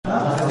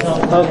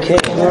Okay,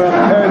 we're on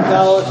Perek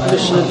Aleph,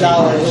 Mishnah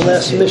Dalet, the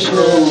last Mishnah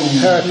in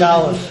Perek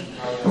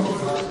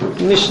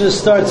Aleph. Mishnah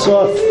starts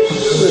off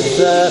with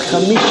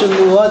Chamisha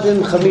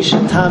Muadim,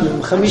 Chamisha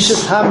Tamim. Chamisha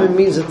Tamim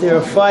means that there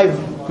are 5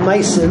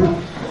 maisim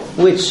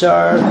which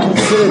are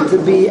considered to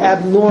be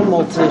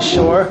abnormal to the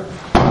shore,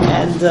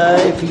 and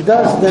if he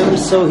does them,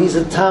 so he's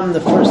a tam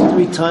the first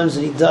 3 times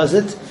that he does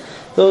it.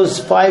 Those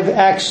 5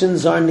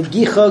 actions are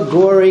negicha,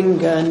 goring,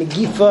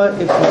 negifa,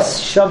 if he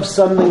shoves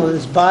something with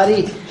his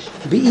body,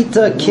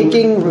 bi'ita,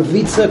 kicking,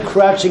 revitza,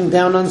 crouching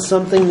down on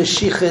something,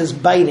 neshicha is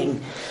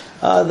biting.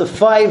 The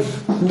 5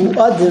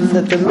 mu'adim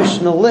that the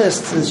Mishnah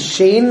lists is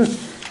shein,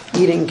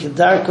 eating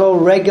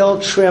kedarko, regel,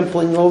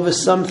 trampling over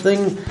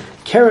something,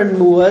 keren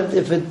mu'ad,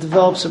 if it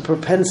develops a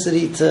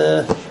propensity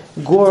to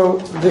gore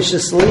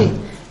viciously,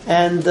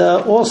 and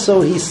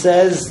also he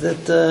says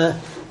that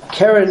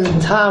Keren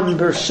Tam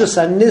Bershus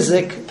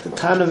Nizik, the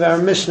Tan of our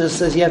Mishnah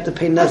says you have to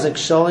pay Nezek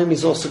Shalom.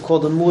 He's also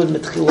called a Muad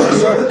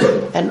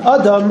Metchilasa. And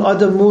Adam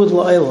Muad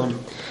La'ilam.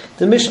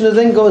 The Mishnah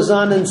then goes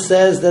on and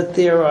says that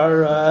there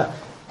are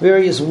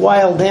various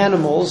wild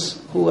animals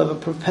who have a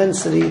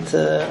propensity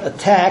to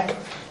attack,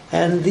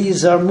 and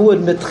these are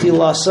Muad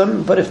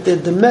Metchilasam, but if they're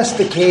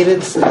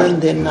domesticated, so then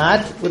they're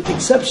not, with the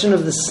exception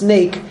of the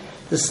snake.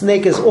 The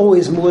snake is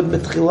always Muad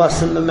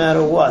Metchilasam no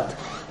matter what.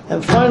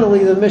 And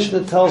finally, the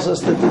Mishnah tells us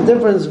that the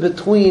difference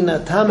between a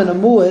tam and a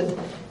muad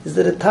is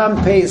that a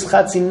tam pays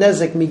chatzi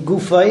nezek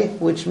migufay,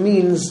 which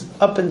means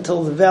up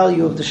until the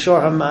value of the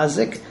shor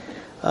hamazik,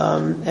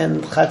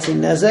 and chatzi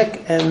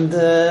nezek, and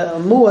a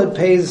muad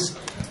pays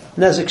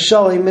nezek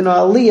shalim. In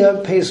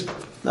aliyah pays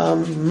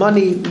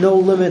money, no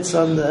limits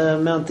on the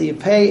amount that you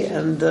pay,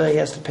 and he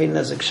has to pay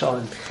nezek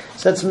shalim.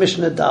 So that's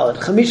Mishnah Dalet.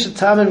 Chamisha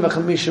tamim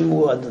v'chamisha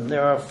muadim.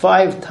 There are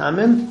 5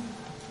 tamim.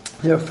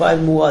 There are 5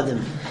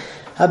 muadim.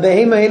 These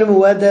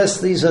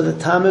are the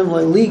tamim.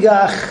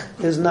 Le'ligach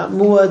is not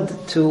muad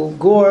to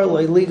gore.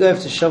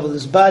 Le'ligach to shove with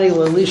his body.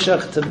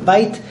 Le'lishach to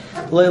bite.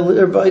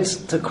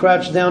 Le'lirbaitz to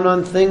crouch down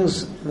on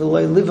things.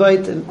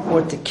 Le'livait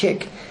or to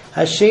kick.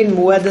 Hashein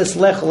muedes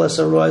lechelas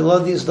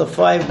aroyla. These are the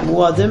 5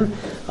 muadim.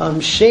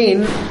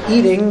 Shein,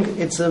 eating,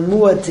 it's a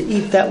muad to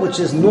eat that which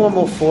is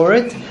normal for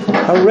it.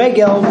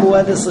 Haregel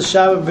muedes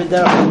l'shav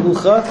b'derech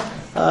lucha.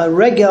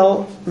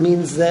 Regel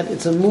means that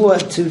it's a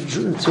muad to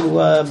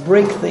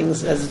break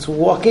things as it's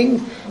walking.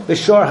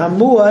 V'shor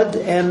hamuad,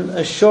 and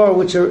a shor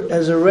which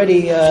has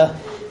already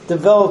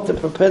developed a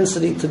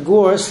propensity to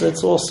gore, so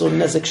that's also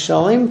nezek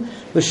shalim.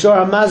 V'shor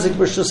hamazik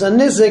b'shus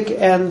nizik,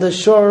 and the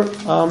shor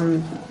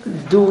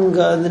doing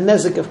the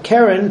nezik of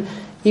keren,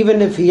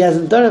 even if he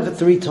hasn't done it for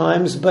 3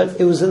 times, but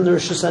it was in the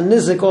rishus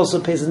nizik, also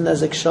pays the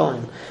nezek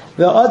shalim.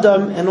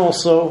 Ve'adam, and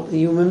also the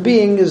human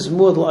being, is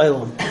muad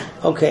la'ilam.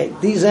 Okay,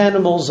 these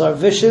animals are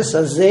vicious.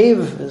 A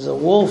zev is a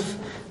wolf.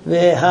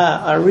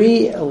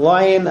 Ve'ha'ari, a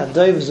lion. A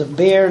doiv is a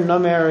bear.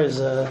 Namer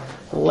is a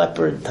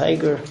leopard,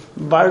 tiger.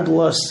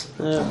 Bardlos,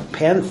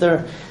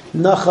 panther.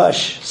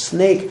 Nachash,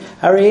 snake.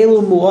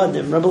 Harielu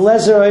muadim. Rabbi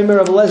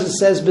Lezer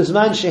says,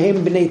 Bizman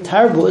shehem b'nei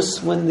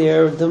tarbus, when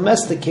they're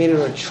domesticated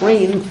or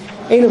trained,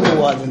 ain't a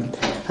muadim.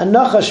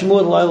 Nachash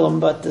muad la'ilam,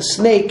 but the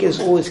snake is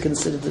always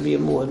considered to be a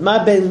muad.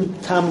 Ma ben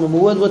tam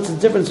muad. What's the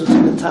difference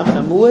between the tam and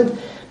a muad?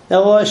 The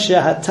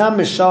tam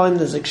pays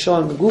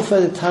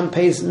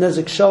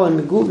nezek shalim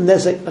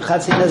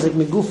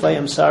migufa.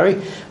 I'm sorry.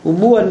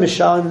 Umuad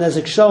mishalim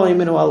nezek shalim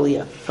minu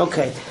aliyah.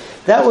 Okay,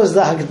 that was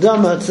the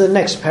hakdama to the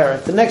next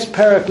parak. The next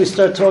parak we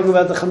start talking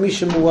about the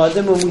chamisha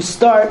muadim, and we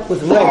start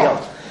with regel.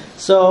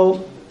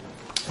 So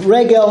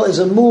regel is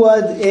a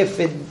muad if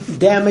it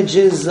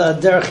damages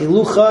derech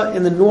hilucha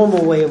in the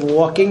normal way of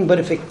walking, but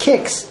if it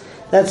kicks,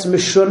 that's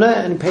mishuna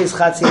and pays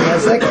chatzi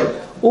nezek.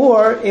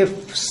 Or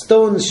if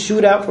stones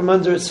shoot out from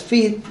under its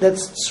feet,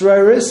 that's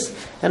tzreris,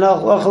 and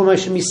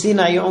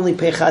you only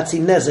pay chatzi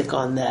nezek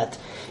on that.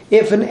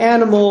 If an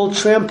animal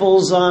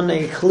tramples on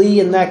a kli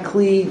and that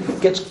kli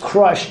gets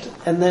crushed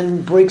and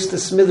then breaks to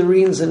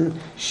smithereens and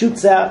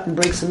shoots out and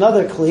breaks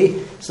another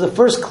kli, so the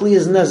first kli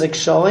is nezek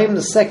shalim,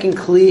 the second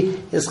kli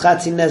is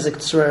chatzi nezek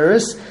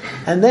tzreris,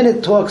 and then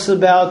it talks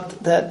about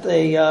that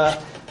a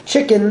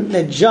chicken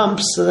that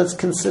jumps, so that's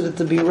considered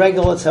to be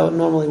regular. That's how it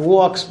normally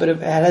walks. But if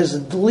it has a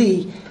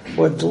dli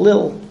or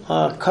delil,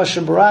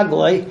 kasher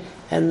baraglai,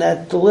 and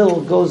that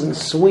delil goes and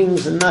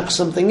swings and knocks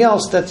something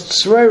else, that's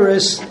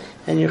tzreris,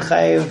 and you're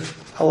chayiv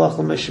halach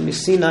l'meshem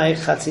Sinai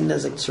chatzi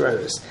nezek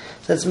tzreris.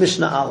 That's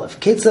Mishnah Aleph.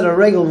 Ketzad a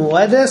regel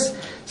muades.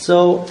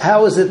 So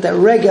how is it that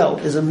regel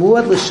is a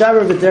muad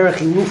l'shaber v'derech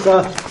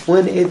hilucha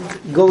when it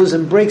goes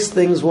and breaks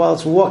things while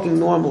it's walking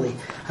normally?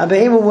 Because a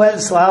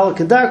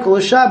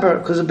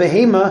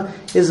behema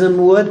is a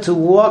muad to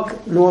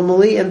walk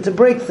normally and to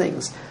break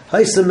things.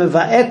 But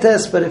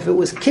if it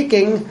was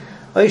kicking,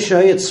 or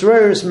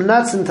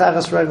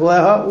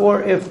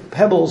if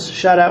pebbles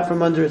shot out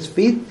from under its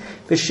feet,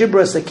 and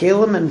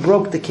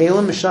broke the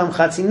kelim,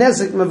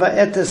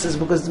 is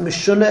because the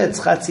mishuna it's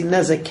chatzi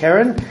nezek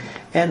keren,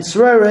 and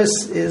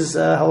tzreris is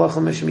halacha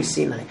mishmi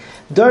Sinai.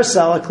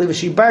 Darsal akli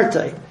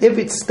v'shibartai. If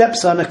it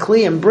steps on a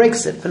kli and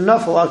breaks it,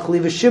 v'nafal akli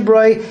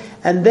v'shibroi,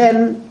 and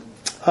then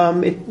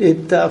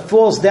it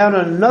falls down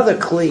on another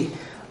kli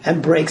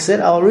and breaks it.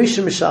 Al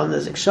rishon mishal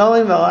nezek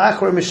shalim, al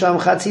achor mishal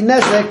chatzi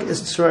nezek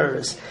is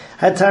tzreres.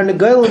 Hatar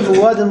negolim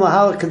muadim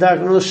lahal kadar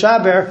gnul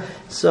shaber.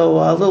 So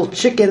little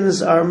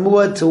chickens are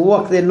muad to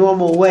walk their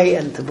normal way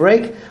and to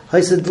break.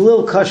 Haisa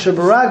delil kasher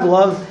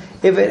baraglov.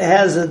 If it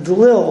has a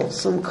delil,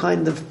 some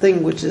kind of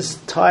thing which is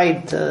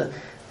tied to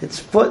its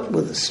foot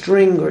with a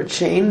string or a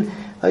chain.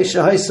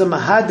 Haisa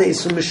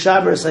mahades from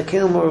mishaber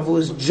sakelim, or if it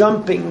was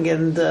jumping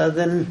and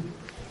then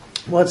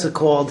what's it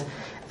called?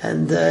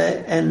 And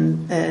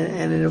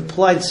it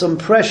applied some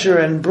pressure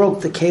and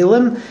broke the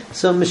kalim.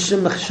 So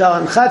mishim machshal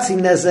and chatzi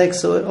nezek.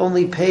 So it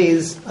only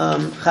pays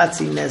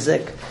chatzi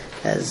nezek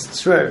as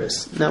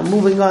tzreres. Now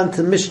moving on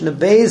to Mishnah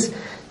Beis.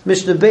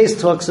 Mishnah Beis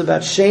talks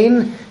about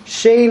shein.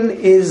 Shein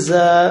is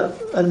a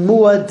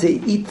muad to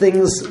eat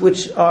things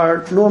which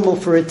are normal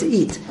for it to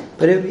eat.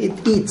 But if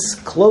it eats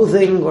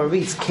clothing or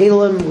eats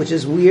kalim, which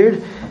is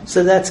weird,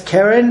 so that's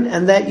keren,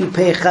 and that you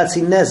pay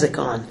chatzi nezek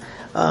on.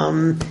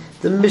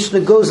 The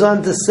Mishnah goes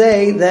on to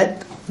say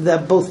that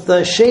both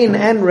the shein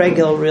and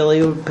regel, really,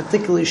 or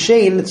particularly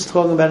shein, it's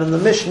talking about in the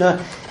Mishnah.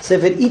 So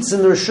if it eats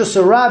in the Rishus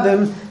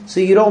Rabim,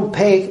 so you don't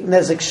pay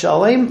nezek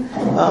shalim,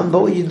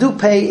 but what you do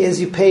pay is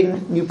you pay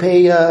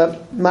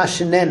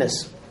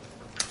mashinenes.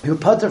 You're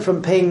putter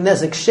from paying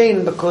nezek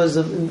shein because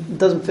it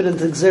doesn't fit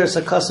into Gzeres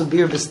HaKasav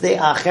bir b'stei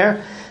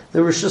acher. The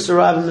Rishus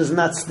Rabim is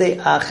not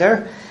stei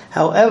acher.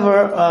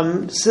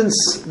 However,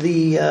 since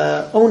the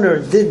owner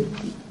did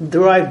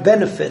derive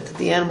benefit,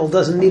 the animal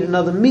doesn't need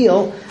another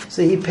meal,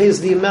 so he pays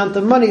the amount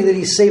of money that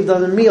he saved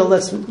on the meal.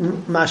 That's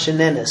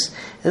mashinenes.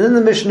 And then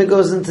the Mishnah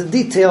goes into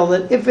detail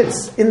that if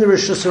it's in the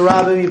Rishus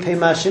Rabim, you pay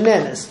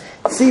mashinenes.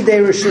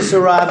 Sidei Rishus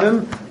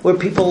Rabim, where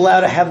people are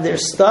allowed to have their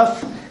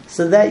stuff,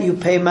 so that you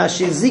pay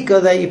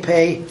mashizika, that you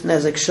pay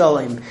nezek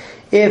shalim.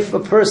 If a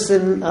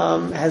person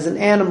has an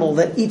animal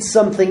that eats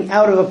something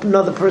out of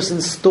another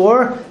person's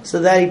store, so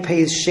that he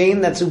pays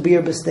shein, that's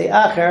ubir b'stei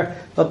acher.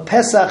 But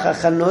pesach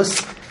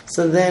achanus,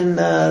 so then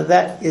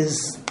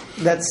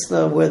that's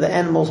where the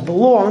animals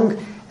belong,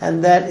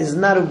 and that is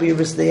not ubir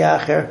b'stei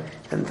acher.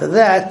 And for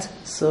that,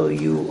 so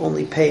you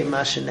only pay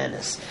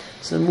mashinenes.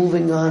 So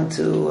moving on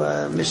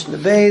to Mishnah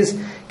Beis.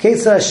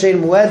 Ketzah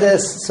shein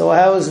muedes. So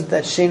how is it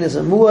that shein is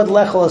a muad?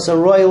 Lechol is a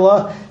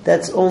roila.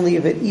 That's only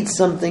if it eats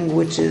something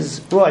which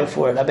is roy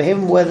for it.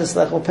 Abehema muedes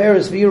lechol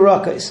peres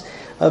v'yirakos.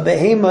 A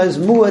behema is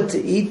muad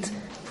to eat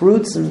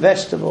fruits and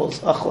vegetables.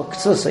 Achol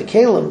k'tzusa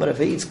kelim. But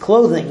if it eats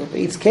clothing, if it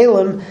eats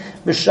kelim,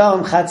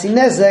 mishalim chatzi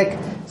nezek.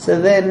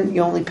 So then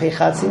you only pay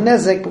chatzi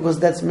nezek because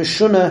that's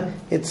mishuna.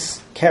 It's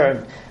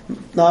keren.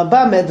 Now,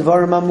 when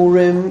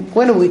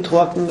are we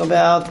talking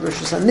about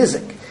Rishus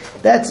HaNizik?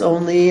 That's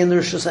only in the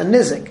Rishus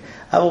HaNizik.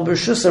 Avol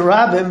Rishus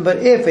HaRabim, but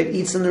if it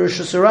eats in the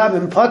Rishus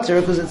HaRabim, potter,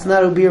 because it's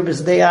not ubir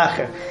b'sdei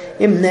acher.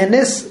 Im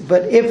nenis,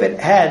 but if it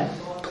had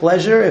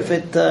pleasure, if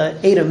it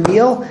ate a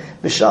meal,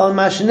 mishal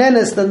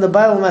mashinenis, then the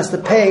Bible has to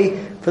pay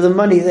for the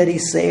money that he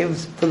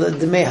saved for the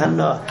demei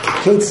hana.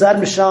 Ketzad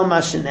mishal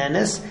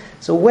mashinenis.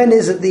 So when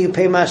is it that you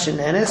pay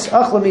mashinenes?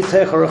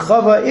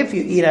 If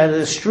you eat out of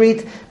the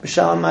street,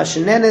 mishal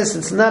mashinenes,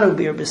 it's not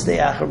ubir b'stei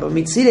acher, but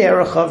mitzidei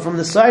erachav, from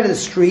the side of the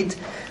street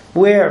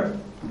where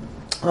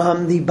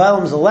the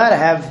Balaam is allowed to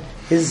have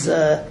his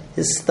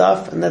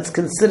stuff, and that's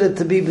considered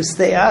to be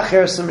b'stei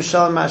acher, so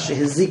mishal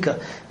mashihizika.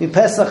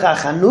 Mipesach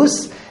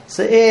achanus.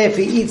 So if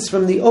he eats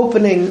from the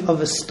opening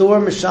of a store,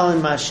 mishal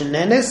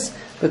mashinenes,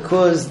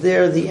 because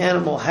there the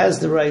animal has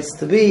the rights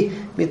to be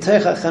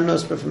mitecha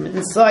chanus, but from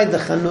inside the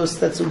chanus,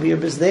 that's ubir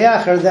b'sdei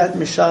acher, that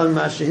mishal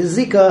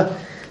mashihizika.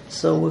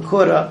 So we're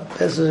caught up.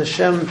 As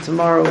Hashem,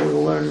 tomorrow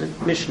we'll learn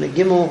Mishnah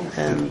Gimel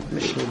and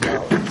Mishnah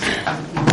Dalet.